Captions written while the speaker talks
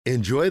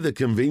Enjoy the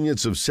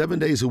convenience of 7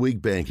 days a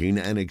week banking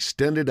and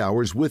extended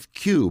hours with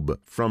Cube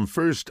from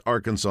First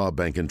Arkansas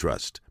Bank and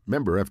Trust.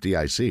 Member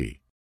FDIC.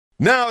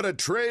 Now to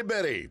Trey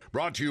Biddy,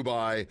 brought to you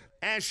by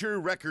Asher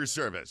Wrecker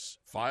Service,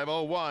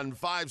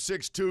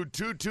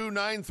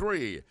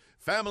 501-562-2293.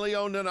 Family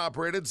owned and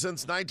operated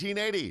since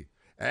 1980.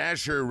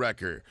 Asher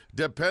Wrecker,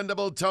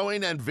 dependable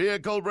towing and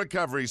vehicle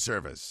recovery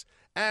service.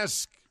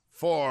 Ask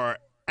for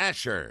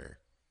Asher.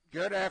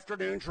 Good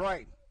afternoon,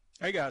 Trey.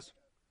 Hey, guys.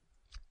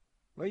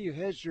 Well, you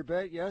hedged your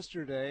bet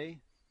yesterday,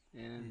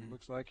 and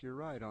looks like you're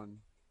right on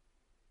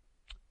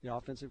the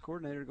offensive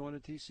coordinator going to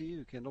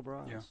TCU, Kendall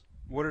Briles. Yeah.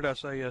 What did I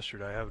say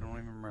yesterday? I don't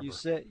even remember. You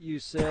said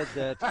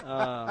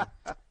that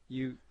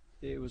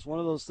it was one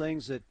of those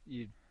things that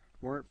you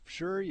weren't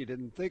sure, you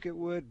didn't think it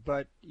would,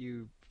 but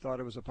you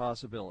thought it was a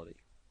possibility.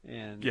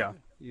 And yeah,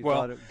 you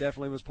thought it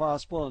definitely was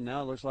possible, and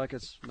now it looks like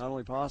it's not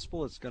only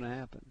possible, it's going to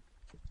happen.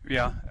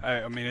 Yeah,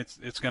 I mean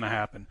it's going to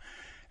happen,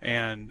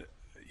 and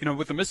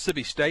with the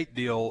Mississippi State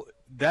deal,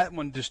 that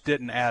one just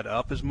didn't add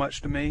up as much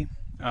to me.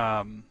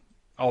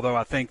 Although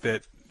I think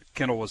that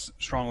Kendall was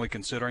strongly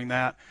considering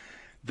that.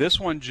 This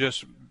one,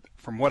 just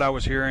from what I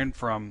was hearing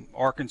from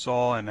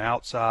Arkansas and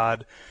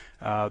outside,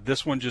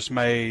 this one just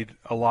made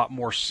a lot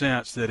more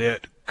sense that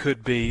it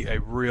could be a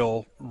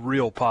real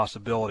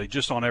possibility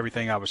just on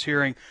everything I was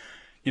hearing.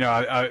 You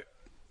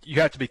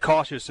have to be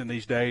cautious in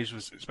these days,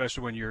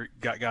 especially when you've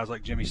got guys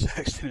like Jimmy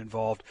Sexton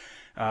involved,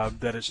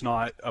 that it's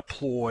not a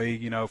ploy,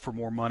 for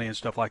more money and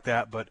stuff like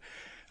that. But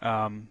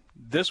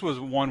this was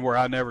one where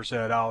I never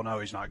said, oh, no,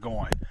 he's not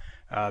going.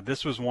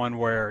 This was one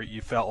where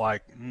you felt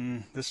like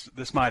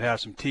this might have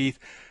some teeth.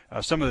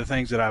 Some of the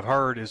things that I've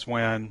heard is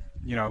when,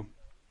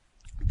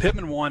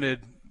 Pittman wanted,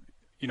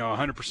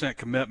 100%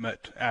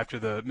 commitment after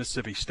the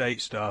Mississippi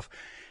State stuff.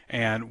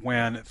 And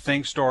when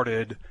things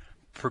started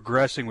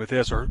progressing with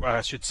this, or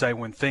I should say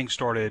when things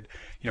started,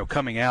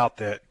 coming out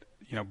that,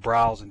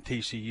 Briles and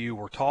TCU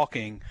were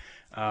talking,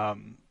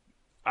 I'm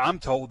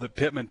told that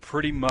Pittman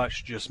pretty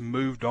much just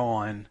moved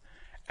on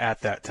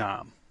at that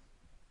time.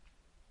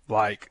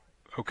 Like,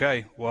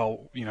 okay,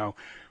 well,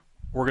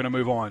 we're going to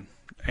move on.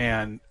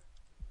 And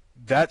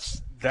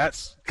that's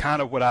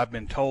kind of what I've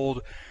been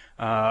told.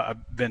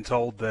 I've been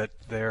told that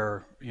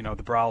they're,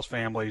 the Briles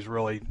family is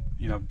really,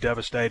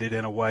 devastated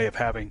in a way of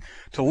having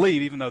to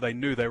leave, even though they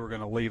knew they were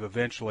going to leave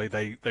eventually.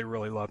 They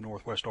really love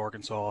Northwest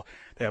Arkansas.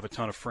 They have a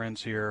ton of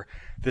friends here.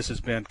 This has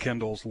been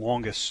Kendall's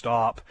longest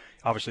stop.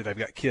 Obviously, they've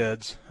got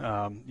kids.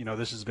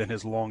 This has been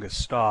his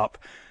longest stop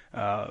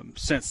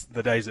since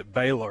the days at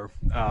Baylor.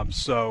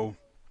 So,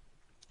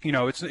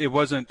 it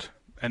wasn't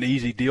an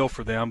easy deal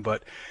for them,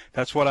 but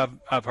that's what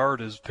I've heard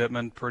is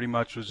Pittman pretty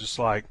much was just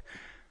like,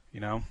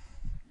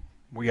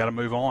 we got to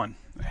move on,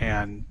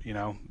 and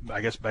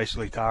I guess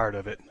basically tired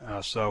of it.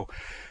 So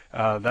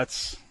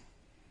that's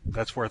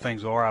where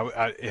things are.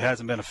 It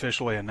hasn't been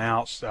officially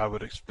announced. I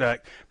would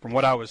expect, from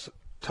what I was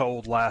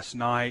told last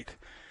night,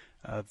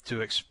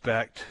 to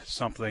expect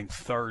something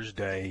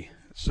Thursday.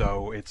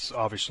 So it's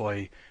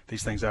obviously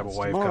these things have a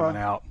way of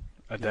coming out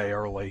a day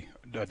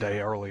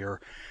earlier,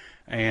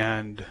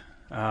 and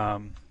I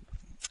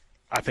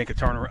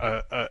think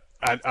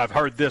I've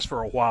heard this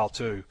for a while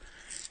too,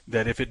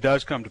 that if it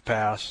does come to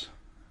pass.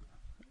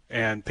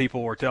 And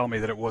people were telling me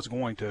that it was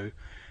going to.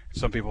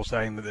 Some people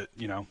saying that,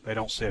 they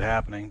don't see it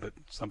happening, but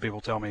some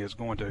people tell me it's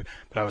going to.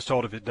 But I was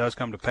told if it does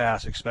come to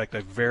pass, expect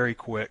a very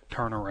quick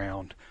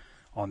turnaround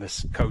on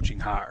this coaching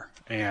hire.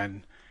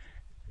 And,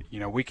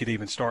 we could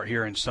even start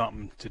hearing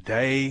something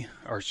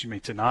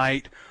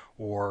tonight,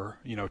 or,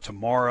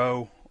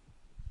 tomorrow.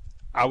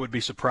 I would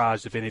be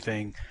surprised if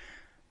anything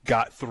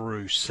got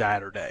through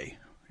Saturday.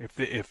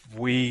 If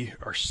we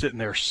are sitting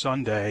there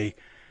Sunday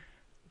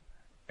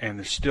and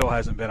there still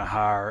hasn't been a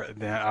hire,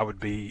 then I would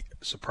be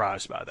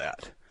surprised by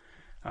that.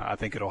 I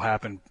think it'll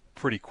happen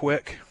pretty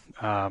quick.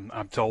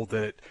 I'm told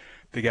that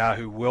the guy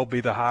who will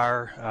be the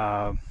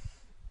hire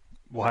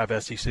will have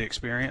SEC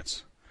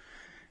experience,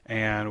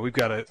 and we've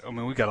got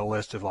a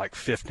list of like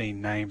 15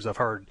 names. I've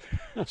heard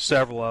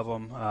several of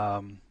them.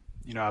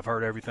 I've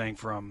heard everything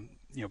from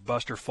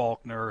Buster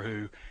Faulkner,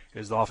 who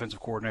is the offensive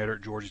coordinator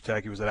at Georgia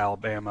Tech. He was at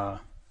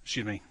Alabama.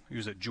 He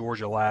was at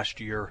Georgia last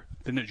year.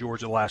 Been at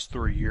Georgia the last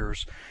 3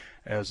 years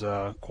as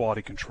a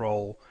quality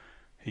control.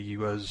 He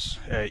was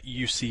at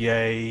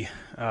UCA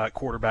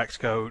quarterbacks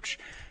coach,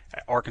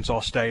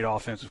 Arkansas State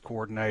offensive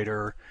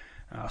coordinator,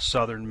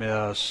 Southern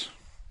Miss,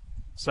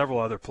 several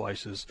other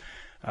places.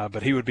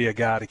 But he would be a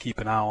guy to keep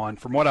an eye on.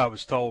 From what I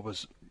was told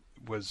was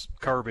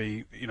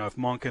Kirby, if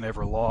Monken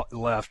ever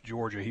left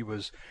Georgia, he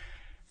was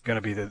going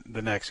to be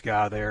the next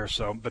guy there.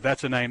 So, but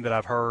that's a name that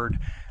I've heard.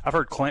 I've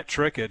heard Clint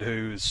Trickett,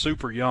 who is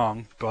super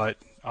young, but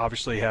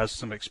obviously has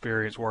some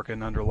experience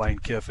working under Lane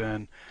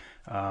Kiffin.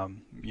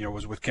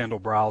 Was with Kendall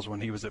Briles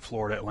when he was at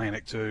Florida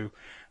Atlantic too.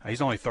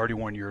 He's only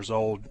 31 years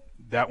old.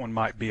 That one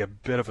might be a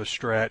bit of a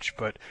stretch,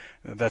 but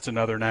that's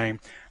another name.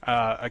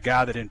 A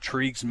guy that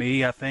intrigues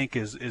me, I think,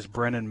 is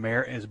Brennan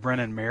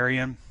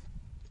Marion.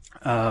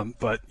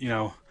 But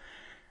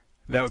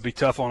that would be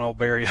tough on old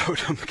Barry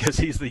Odom because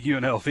he's the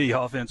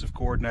UNLV offensive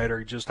coordinator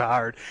he just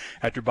hired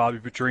after Bobby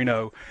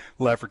Petrino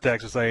left for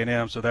Texas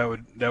A&M. So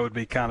that would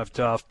be kind of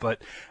tough.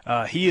 But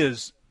he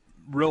is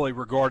really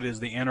regarded as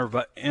the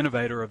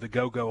innovator of the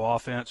go-go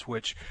offense,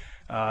 which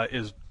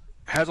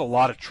has a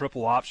lot of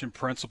triple option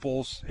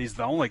principles. He's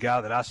the only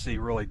guy that I see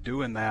really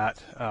doing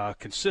that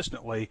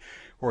consistently,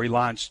 where he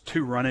lines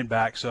two running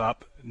backs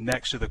up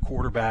next to the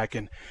quarterback,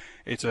 and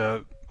it's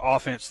a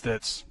offense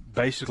that's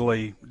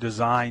basically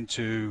designed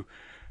to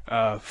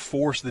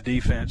force the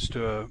defense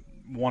to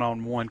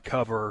one-on-one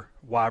cover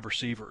wide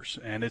receivers,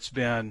 and it's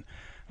been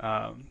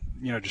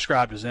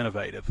described as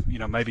innovative,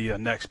 maybe a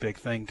next big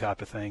thing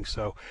type of thing.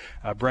 So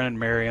Brennan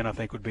Marion, I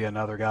think, would be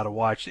another guy to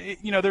watch.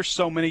 There's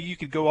so many. You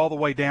could go all the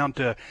way down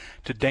to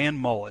Dan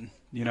Mullen.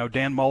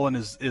 Dan Mullen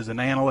is an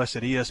analyst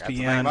at ESPN. That's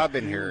the name I've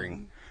been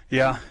hearing.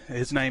 Yeah,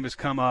 his name has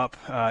come up.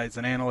 It's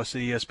an analyst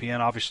at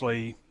ESPN.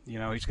 Obviously,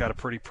 he's got a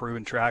pretty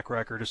proven track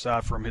record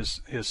aside from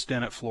his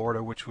stint at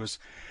Florida, which was,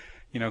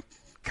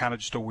 kind of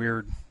just a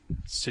weird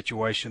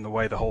situation, the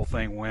way the whole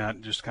thing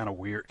went, just kind of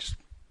weird, just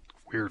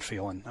weird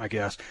feeling, I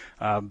guess.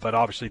 But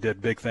obviously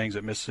did big things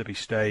at Mississippi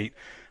State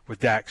with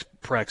Dax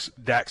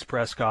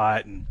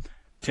Prescott and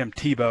Tim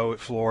Tebow at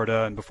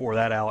Florida, and before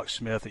that Alex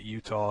Smith at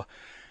Utah.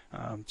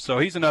 So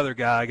he's another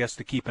guy, I guess,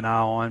 to keep an eye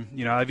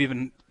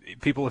on.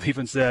 People have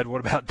even said,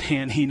 what about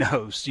Dan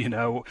Enos?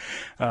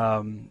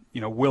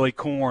 Willie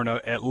Korn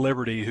at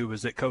Liberty, who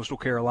was at Coastal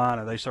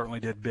Carolina. They certainly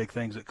did big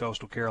things at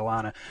Coastal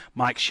Carolina.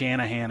 Mike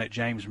Shanahan at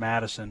James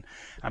Madison.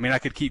 I mean, I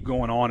could keep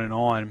going on and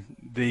on.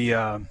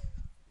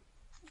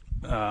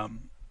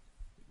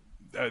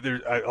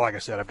 Like I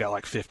said, I've got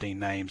like 15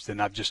 names,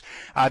 and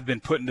I've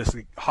been putting this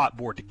hot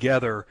board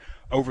together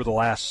over the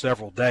last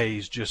several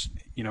days. Just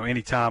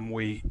anytime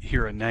we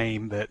hear a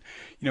name that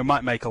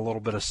might make a little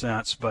bit of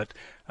sense, but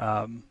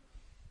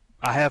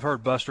I have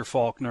heard Buster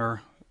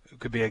Faulkner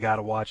could be a guy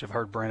to watch. I've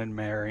heard Brennan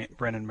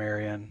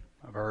Marion.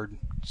 I've heard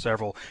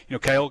several.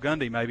 Cale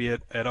Gundy maybe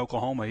at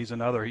Oklahoma. He's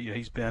another.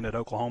 He's been at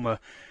Oklahoma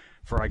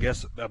for, I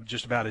guess,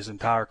 just about his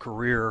entire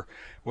career,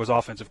 was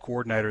offensive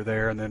coordinator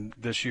there. And then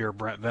this year,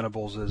 Brent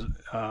Venables has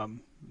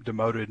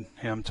demoted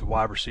him to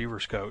wide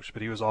receivers coach,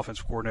 but he was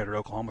offensive coordinator at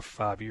Oklahoma for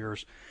 5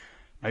 years.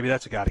 Maybe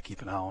that's a guy to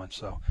keep an eye on.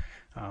 So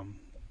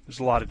there's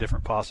a lot of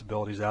different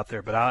possibilities out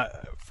there.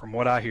 But from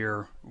what I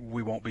hear,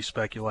 we won't be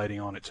speculating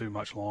on it too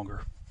much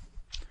longer.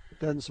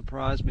 Doesn't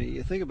surprise me.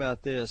 You think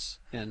about this,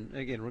 and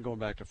again, we're going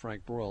back to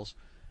Frank Broyles.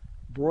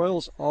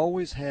 Broyles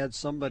always had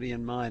somebody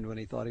in mind when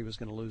he thought he was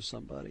going to lose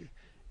somebody.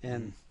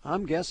 And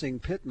I'm guessing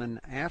Pittman,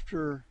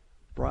 after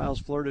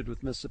Broyles flirted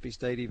with Mississippi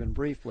State even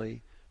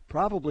briefly,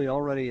 probably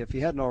already, if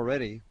he hadn't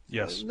already,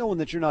 yes, knowing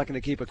that you're not going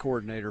to keep a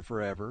coordinator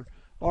forever,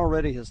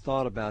 already has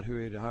thought about who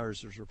he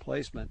hires as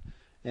replacement.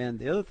 And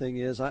the other thing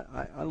is,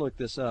 I looked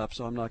this up,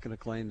 so I'm not going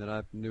to claim that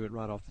I knew it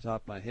right off the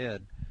top of my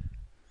head.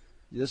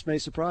 This may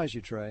surprise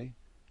you, Trey.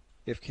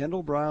 If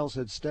Kendall Broyles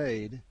had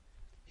stayed,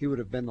 he would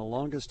have been the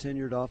longest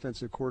tenured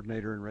offensive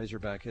coordinator in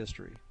Razorback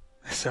history.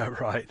 Is that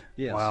right?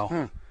 Yes.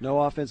 Wow.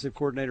 No offensive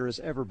coordinator has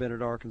ever been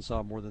at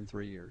Arkansas more than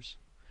 3 years.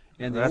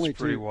 And that's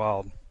pretty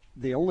wild.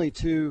 The only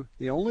two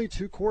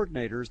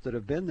coordinators that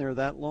have been there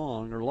that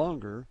long or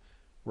longer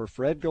were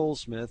Fred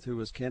Goldsmith, who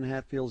was Ken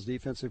Hatfield's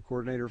defensive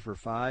coordinator for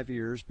 5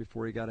 years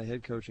before he got a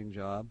head coaching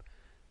job,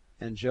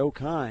 and Joe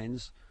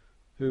Kynes,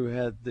 who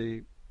had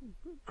the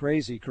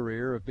crazy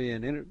career of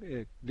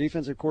being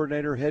defensive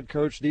coordinator, head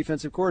coach,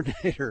 defensive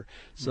coordinator.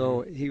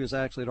 So he was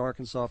actually at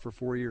Arkansas for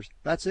 4 years.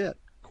 That's it.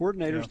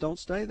 Coordinators don't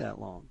stay that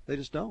long. They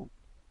just don't.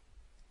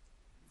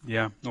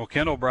 Yeah. Well,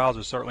 Kendall Broyles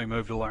has certainly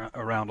moved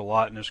around a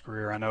lot in his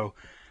career. I know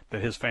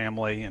that his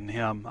family and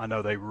him, I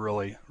know they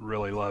really,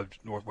 really loved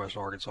Northwest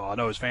Arkansas. I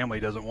know his family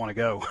doesn't want to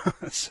go.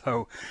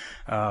 So,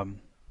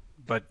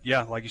 but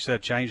yeah, like you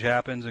said, change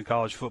happens in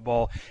college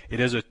football. It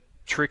is a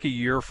tricky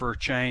year for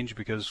change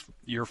because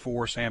year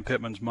 4, Sam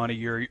Pittman's money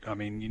year. I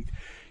mean, you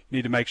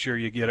need to make sure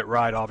you get it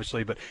right,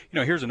 obviously. But,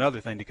 here's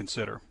another thing to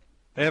consider.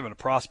 They're having a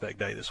prospect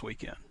day this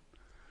weekend.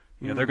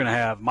 They're going to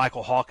have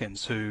Michael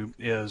Hawkins, who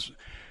is,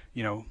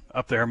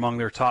 up there among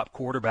their top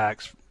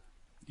quarterbacks,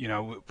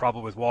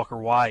 probably with Walker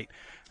White,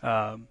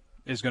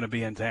 is going to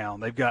be in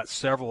town. They've got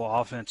several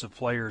offensive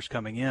players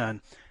coming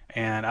in,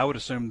 and I would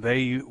assume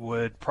they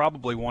would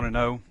probably want to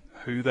know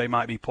who they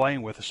might be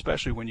playing with,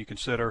 especially when you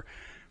consider,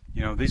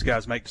 these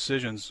guys make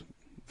decisions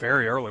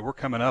very early. We're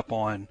coming up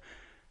on,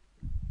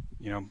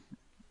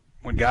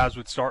 when guys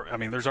would start. I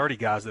mean, there's already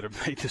guys that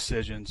have made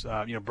decisions.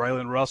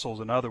 Braylon Russell's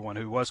another one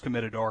who was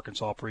committed to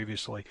Arkansas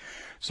previously.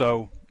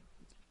 So,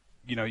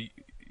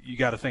 you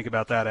got to think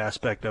about that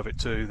aspect of it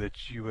too,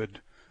 that you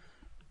would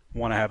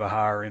want to have a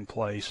hire in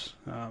place.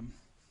 All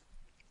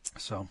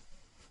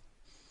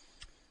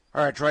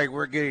right, Trey,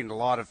 we're getting a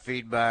lot of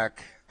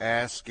feedback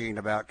asking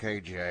about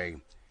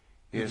KJ.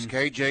 Is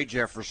KJ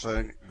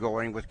Jefferson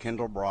going with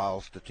Kendall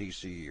Broyles to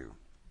TCU?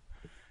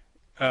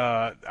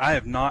 I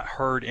have not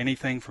heard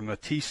anything from the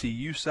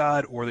TCU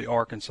side or the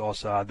Arkansas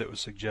side that would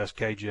suggest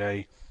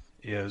KJ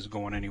is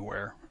going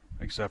anywhere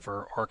except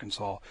for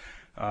Arkansas.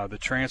 The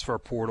transfer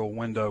portal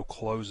window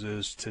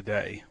closes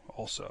today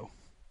also.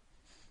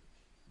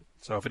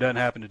 So if it doesn't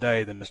happen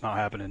today, then it's not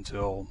happening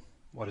until,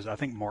 I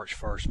think March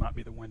 1st might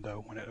be the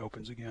window when it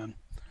opens again.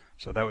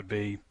 So that would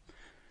be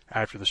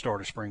after the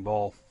start of spring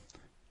ball.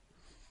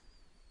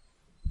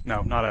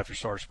 No, not after the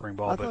start of spring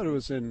ball, I thought it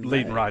was in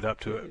leading May. right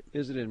up to it.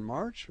 Is it in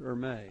March or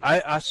May?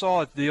 I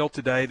saw a deal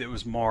today that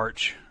was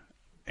March,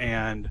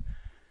 and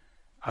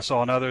I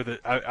saw another that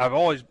I've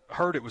always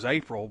heard it was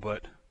April,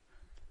 but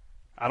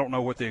I don't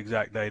know what the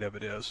exact date of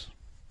it is.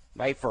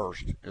 May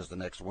 1st is the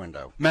next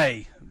window.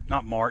 May,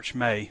 not March,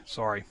 May,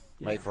 sorry.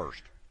 May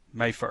 1st.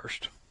 May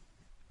 1st.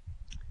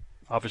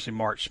 Obviously,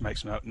 March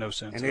makes no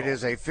sense. And it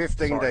is a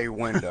 15-day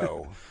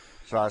window,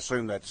 so I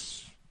assume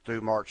that's through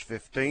March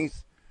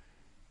 15th,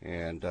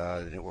 and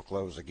then it will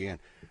close again.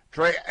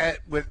 Trey,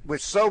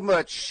 with so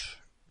much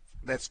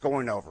that's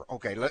going over,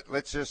 okay,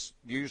 let's just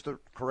use the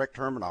correct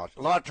terminology.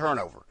 A lot of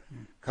turnover,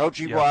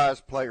 coaching-wise,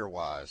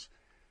 player-wise.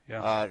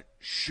 Yeah.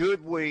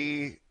 Should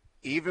we,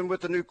 even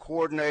with the new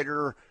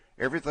coordinator,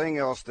 everything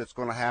else that's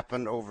going to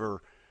happen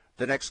over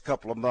the next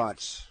couple of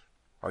months,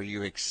 are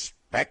you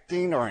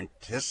expecting or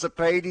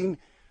anticipating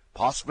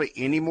possibly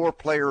any more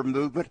player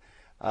movement?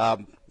 I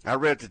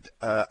read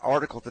an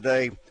article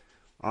today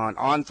on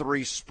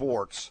On3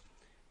 Sports,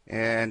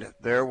 and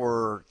there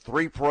were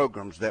 3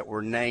 programs that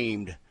were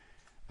named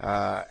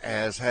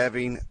as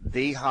having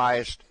the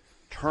highest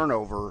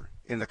turnover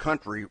in the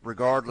country,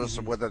 regardless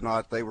of whether or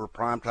not they were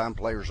primetime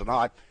players or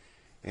not,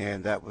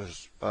 and that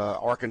was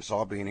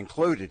Arkansas being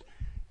included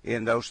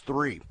in those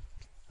 3.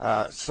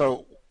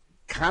 So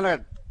kind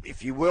of,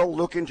 if you will,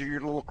 look into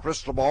your little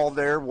crystal ball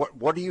there.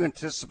 What do you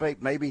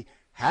anticipate maybe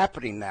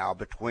happening now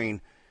between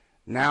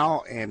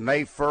now and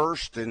May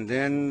 1st, and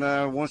then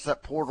once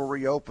that portal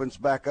reopens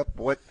back up,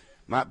 what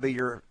might be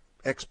your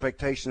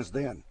expectations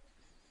then?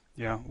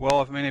 Yeah,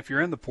 well, if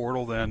you're in the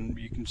portal, then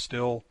you can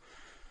still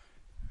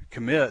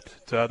commit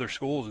to other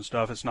schools and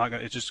stuff. It's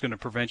just going to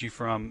prevent you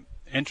from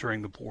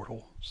entering the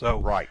portal. So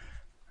right.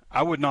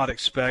 I would not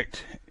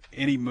expect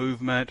any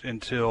movement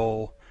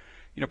until,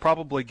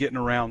 probably getting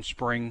around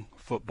spring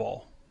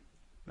football.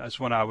 That's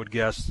when I would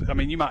guess. I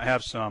mean, you might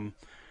have some,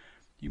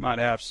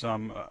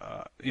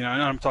 and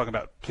I'm talking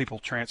about people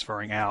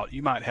transferring out.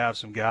 You might have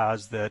some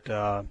guys that,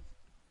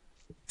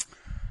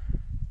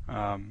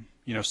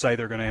 say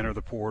they're going to enter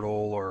the portal,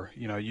 or,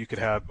 you could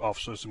have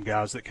also some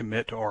guys that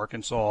commit to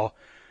Arkansas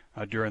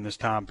during this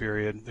time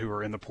period who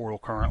are in the portal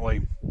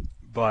currently.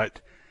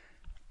 But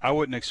I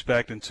wouldn't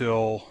expect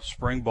until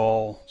spring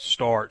ball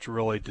starts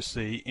really to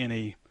see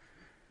any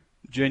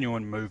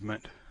genuine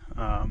movement.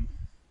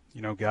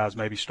 Guys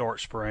maybe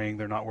start spring,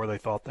 they're not where they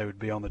thought they would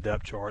be on the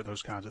depth chart,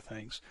 those kinds of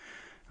things.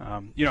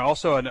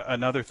 Also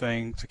another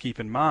thing to keep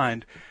in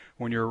mind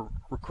when you're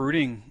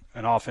recruiting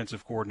an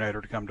offensive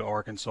coordinator to come to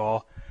Arkansas,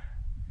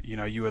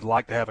 you would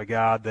like to have a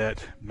guy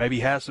that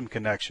maybe has some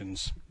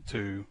connections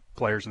to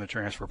players in the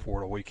transfer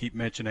portal. We keep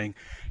mentioning,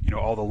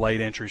 all the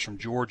late entries from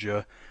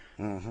Georgia,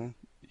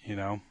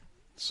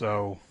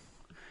 so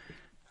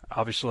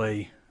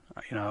obviously,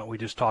 we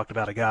just talked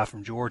about a guy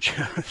from Georgia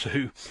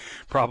who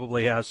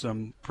probably has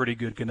some pretty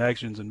good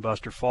connections in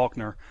Buster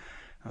Faulkner.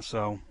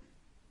 So,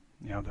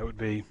 that would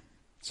be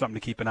something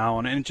to keep an eye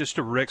on. And just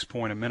to Rick's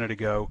point a minute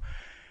ago,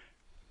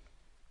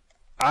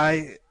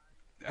 I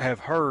have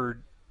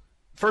heard,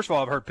 first of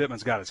all, I've heard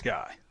Pittman's got his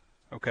guy.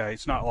 Okay,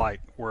 it's not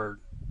like we're,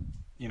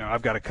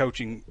 I've got a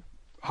coaching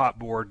hot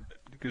board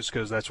just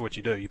because that's what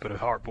you do. You put a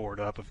hot board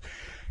up of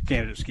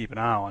candidates to keep an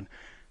eye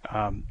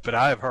on. But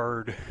I have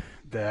heard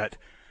that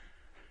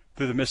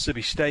through the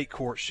Mississippi State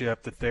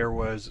courtship that there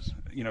was,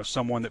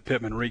 someone that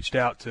Pittman reached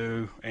out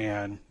to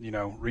and,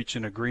 reached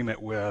an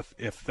agreement with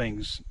if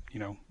things,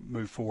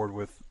 move forward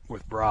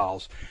with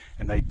Briles,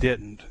 and they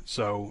didn't.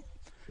 So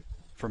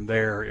from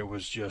there, it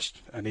was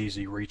just an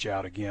easy reach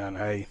out again.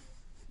 Hey,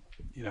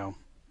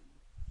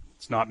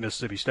 it's not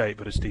Mississippi State,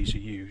 but it's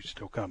TCU,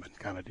 still coming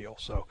kind of deal.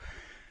 So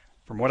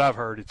from what I've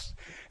heard,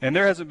 and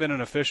there hasn't been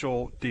an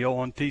official deal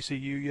on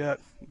TCU yet,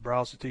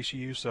 Briles to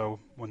TCU. So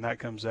when that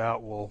comes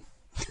out, we'll,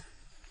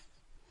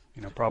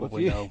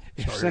 probably know.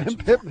 If Sam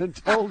Pittman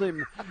told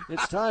him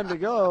it's time to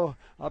go,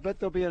 I bet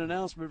there'll be an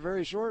announcement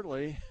very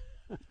shortly.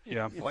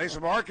 Yeah. Well,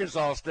 from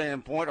Arkansas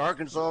standpoint,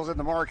 Arkansas is in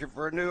the market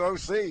for a new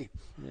OC.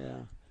 Yeah.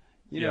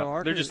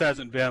 There just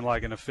hasn't been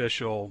like an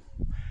official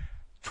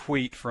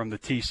tweet from the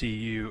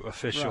TCU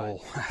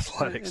official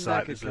athletic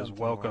site that says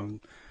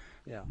welcome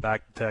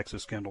back to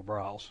Texas, Kendall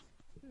Briles.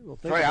 Well,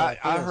 Trey,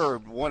 I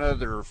heard one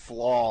other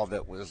flaw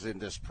that was in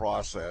this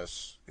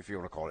process, if you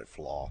want to call it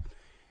flaw,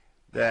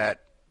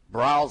 that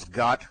Briles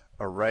got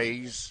a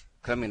raise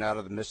coming out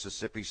of the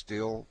Mississippi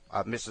State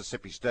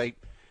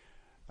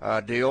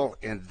deal,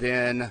 and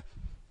then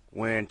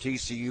when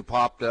TCU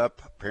popped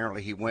up,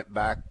 apparently he went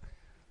back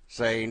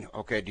saying,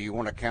 okay, do you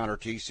want to counter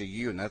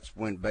TCU? And that's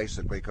when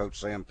basically Coach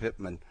Sam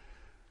Pittman,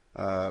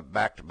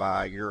 backed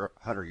by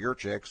Hunter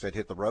Yurchek, said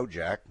hit the road,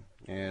 Jack,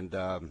 and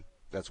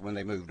that's when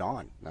they moved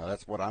on. Now,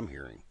 that's what I'm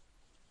hearing.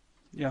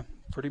 Yeah,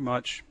 pretty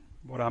much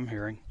what I'm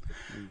hearing.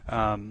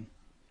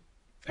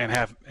 and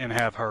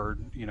have heard,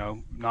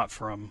 not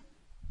from.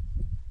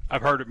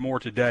 I've heard it more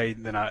today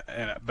than I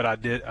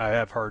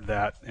have heard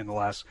that in the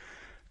last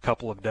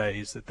couple of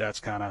days that's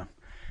kind of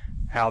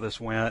how this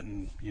went,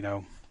 and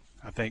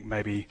I think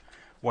maybe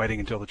waiting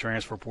until the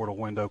transfer portal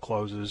window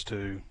closes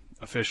to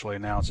officially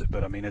announce it.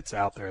 But I mean, it's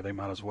out there; they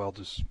might as well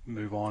just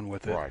move on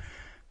with it. Right.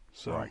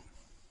 So. Right.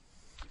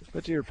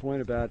 But to your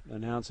point about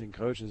announcing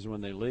coaches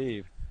when they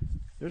leave,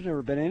 there's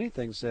never been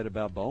anything said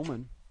about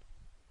Bowman,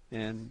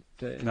 and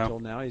until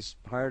now he's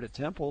hired at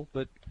Temple,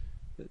 but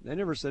they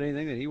never said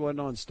anything that he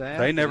wasn't on staff.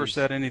 They never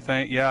said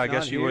anything. Yeah, I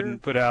guess you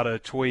wouldn't put out a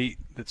tweet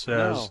that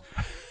says,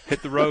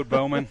 "Hit the road,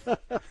 Bowman.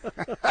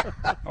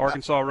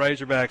 Arkansas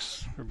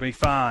Razorbacks will be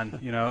fine."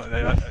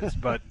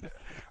 But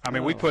I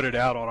mean, we put it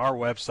out on our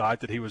website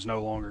that he was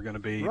no longer going to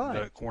be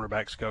the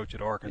cornerbacks coach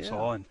at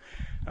Arkansas,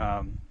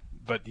 and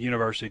but the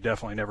university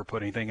definitely never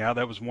put anything out.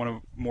 That was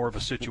more of a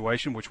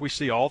situation which we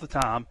see all the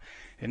time.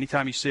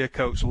 Anytime you see a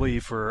coach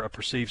leave for a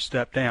perceived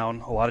step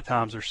down, a lot of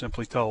times they're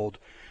simply told,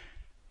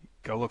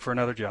 go look for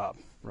another job.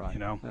 Right.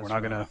 We're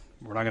not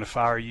gonna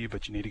fire you,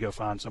 but you need to go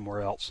find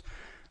somewhere else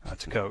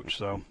to coach.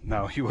 So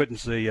no, you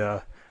wouldn't see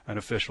an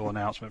official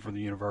announcement from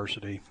the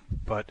university.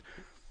 But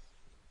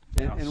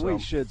we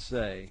should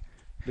say,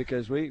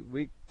 because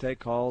we take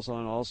calls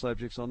on all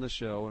subjects on the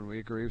show, and we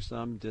agree with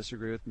some,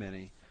 disagree with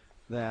many,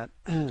 that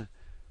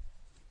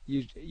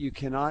you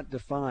cannot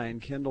define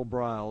Kendall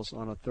Briles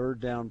on a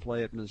third down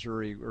play at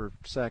Missouri or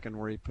second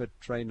where he put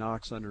Trey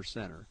Knox under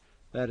center.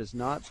 That is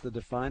not the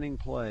defining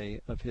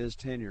play of his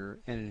tenure,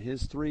 and in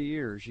his 3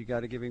 years, you got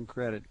to give him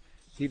credit.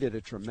 He did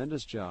a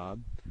tremendous job,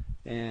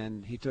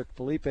 and he took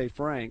Felipe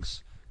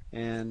Franks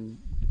and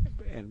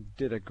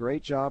did a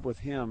great job with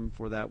him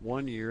for that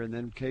 1 year, and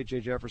then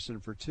KJ Jefferson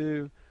for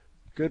 2.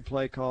 Good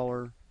play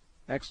caller,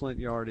 excellent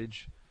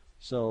yardage.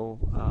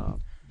 So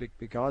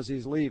because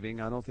he's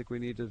leaving, I don't think we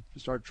need to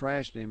start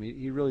trashing him.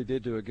 He really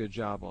did do a good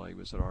job while he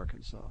was at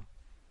Arkansas.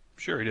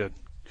 Sure he did.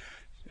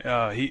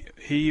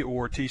 He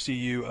or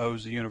TCU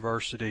owes the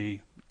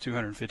university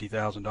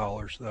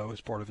 $250,000 though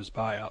as part of his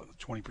buyout,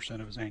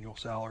 20% of his annual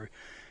salary,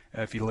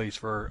 if he leaves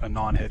for a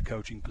non-head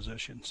coaching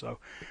position. So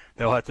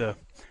they'll have to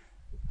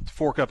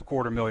fork up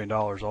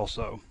 $250,000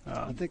 also.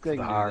 I think they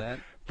can do that.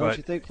 Don't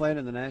you think playing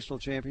in the national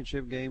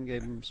championship game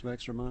gave them some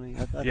extra money?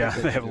 I they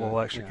have a little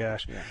extra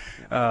cash.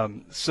 Yeah.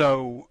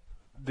 So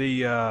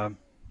the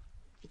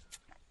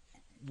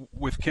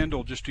with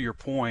Kendall, just to your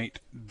point,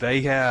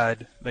 they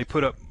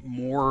put up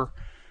more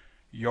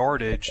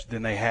yardage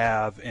than they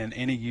have in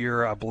any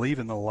year, I believe,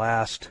 in the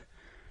last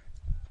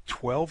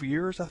 12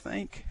 years, I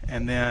think.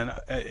 And then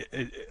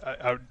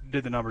I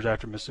did the numbers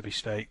after Mississippi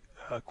State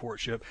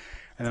courtship,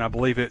 and then I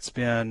believe it's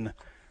been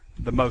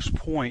the most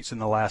points in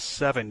the last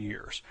 7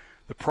 years.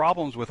 The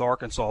problems with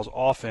Arkansas's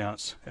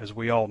offense, as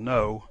we all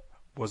know,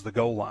 was the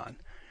goal line.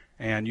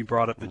 And you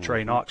brought up the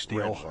Trey Knox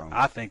deal.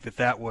 I think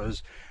that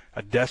was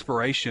a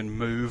desperation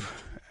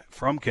move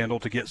from Kendall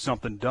to get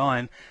something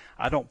done.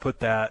 I don't put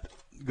that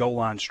goal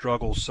line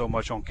struggles so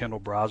much on Kendall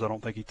Briles. I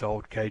don't think he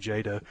told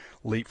KJ to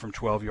leap from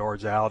 12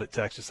 yards out at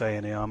Texas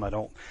A&M. I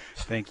don't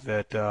think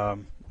that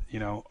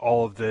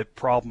all of the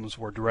problems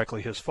were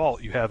directly his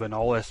fault. You have an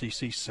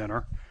all-SEC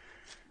center.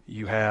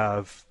 You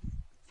have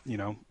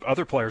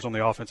other players on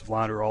the offensive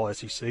line who are all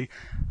SEC.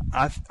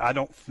 I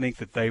don't think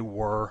that they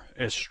were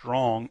as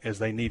strong as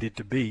they needed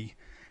to be,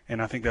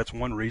 and I think that's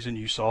one reason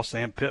you saw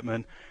Sam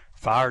Pittman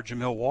fire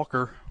Jamil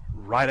Walker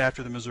right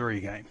after the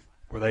Missouri game,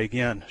 where they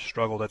again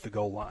struggled at the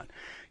goal line.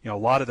 A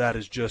lot of that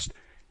is just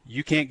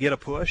you can't get a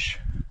push.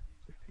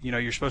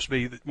 You're supposed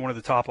to be one of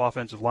the top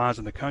offensive lines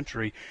in the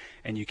country,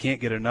 and you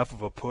can't get enough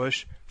of a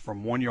push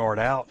from 1 yard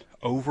out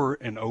over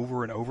and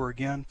over and over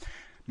again.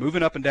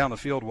 Moving up and down the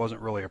field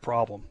wasn't really a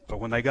problem, but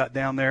when they got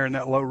down there in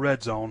that low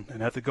red zone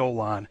and at the goal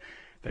line,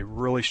 they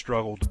really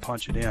struggled to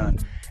punch it in.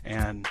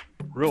 And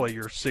really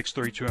your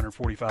 6'3",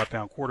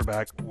 245-pound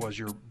quarterback was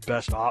your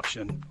best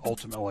option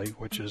ultimately,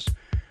 which is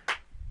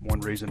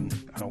one reason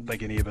I don't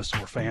think any of us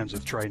were fans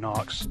of Trey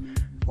Knox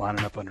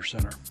lining up under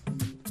center.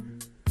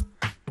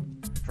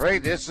 Trey,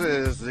 this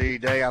is the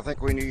day I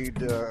think we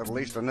need at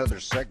least another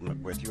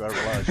segment with you. I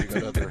realize you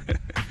got other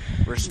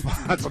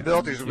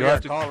responsibilities. We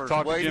have to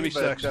talk to Jimmy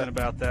Sexton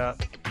about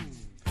that.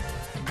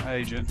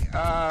 Agent.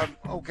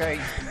 Okay.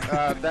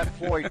 That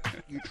point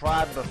you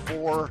tried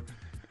before.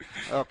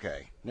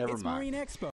 Okay, never mind.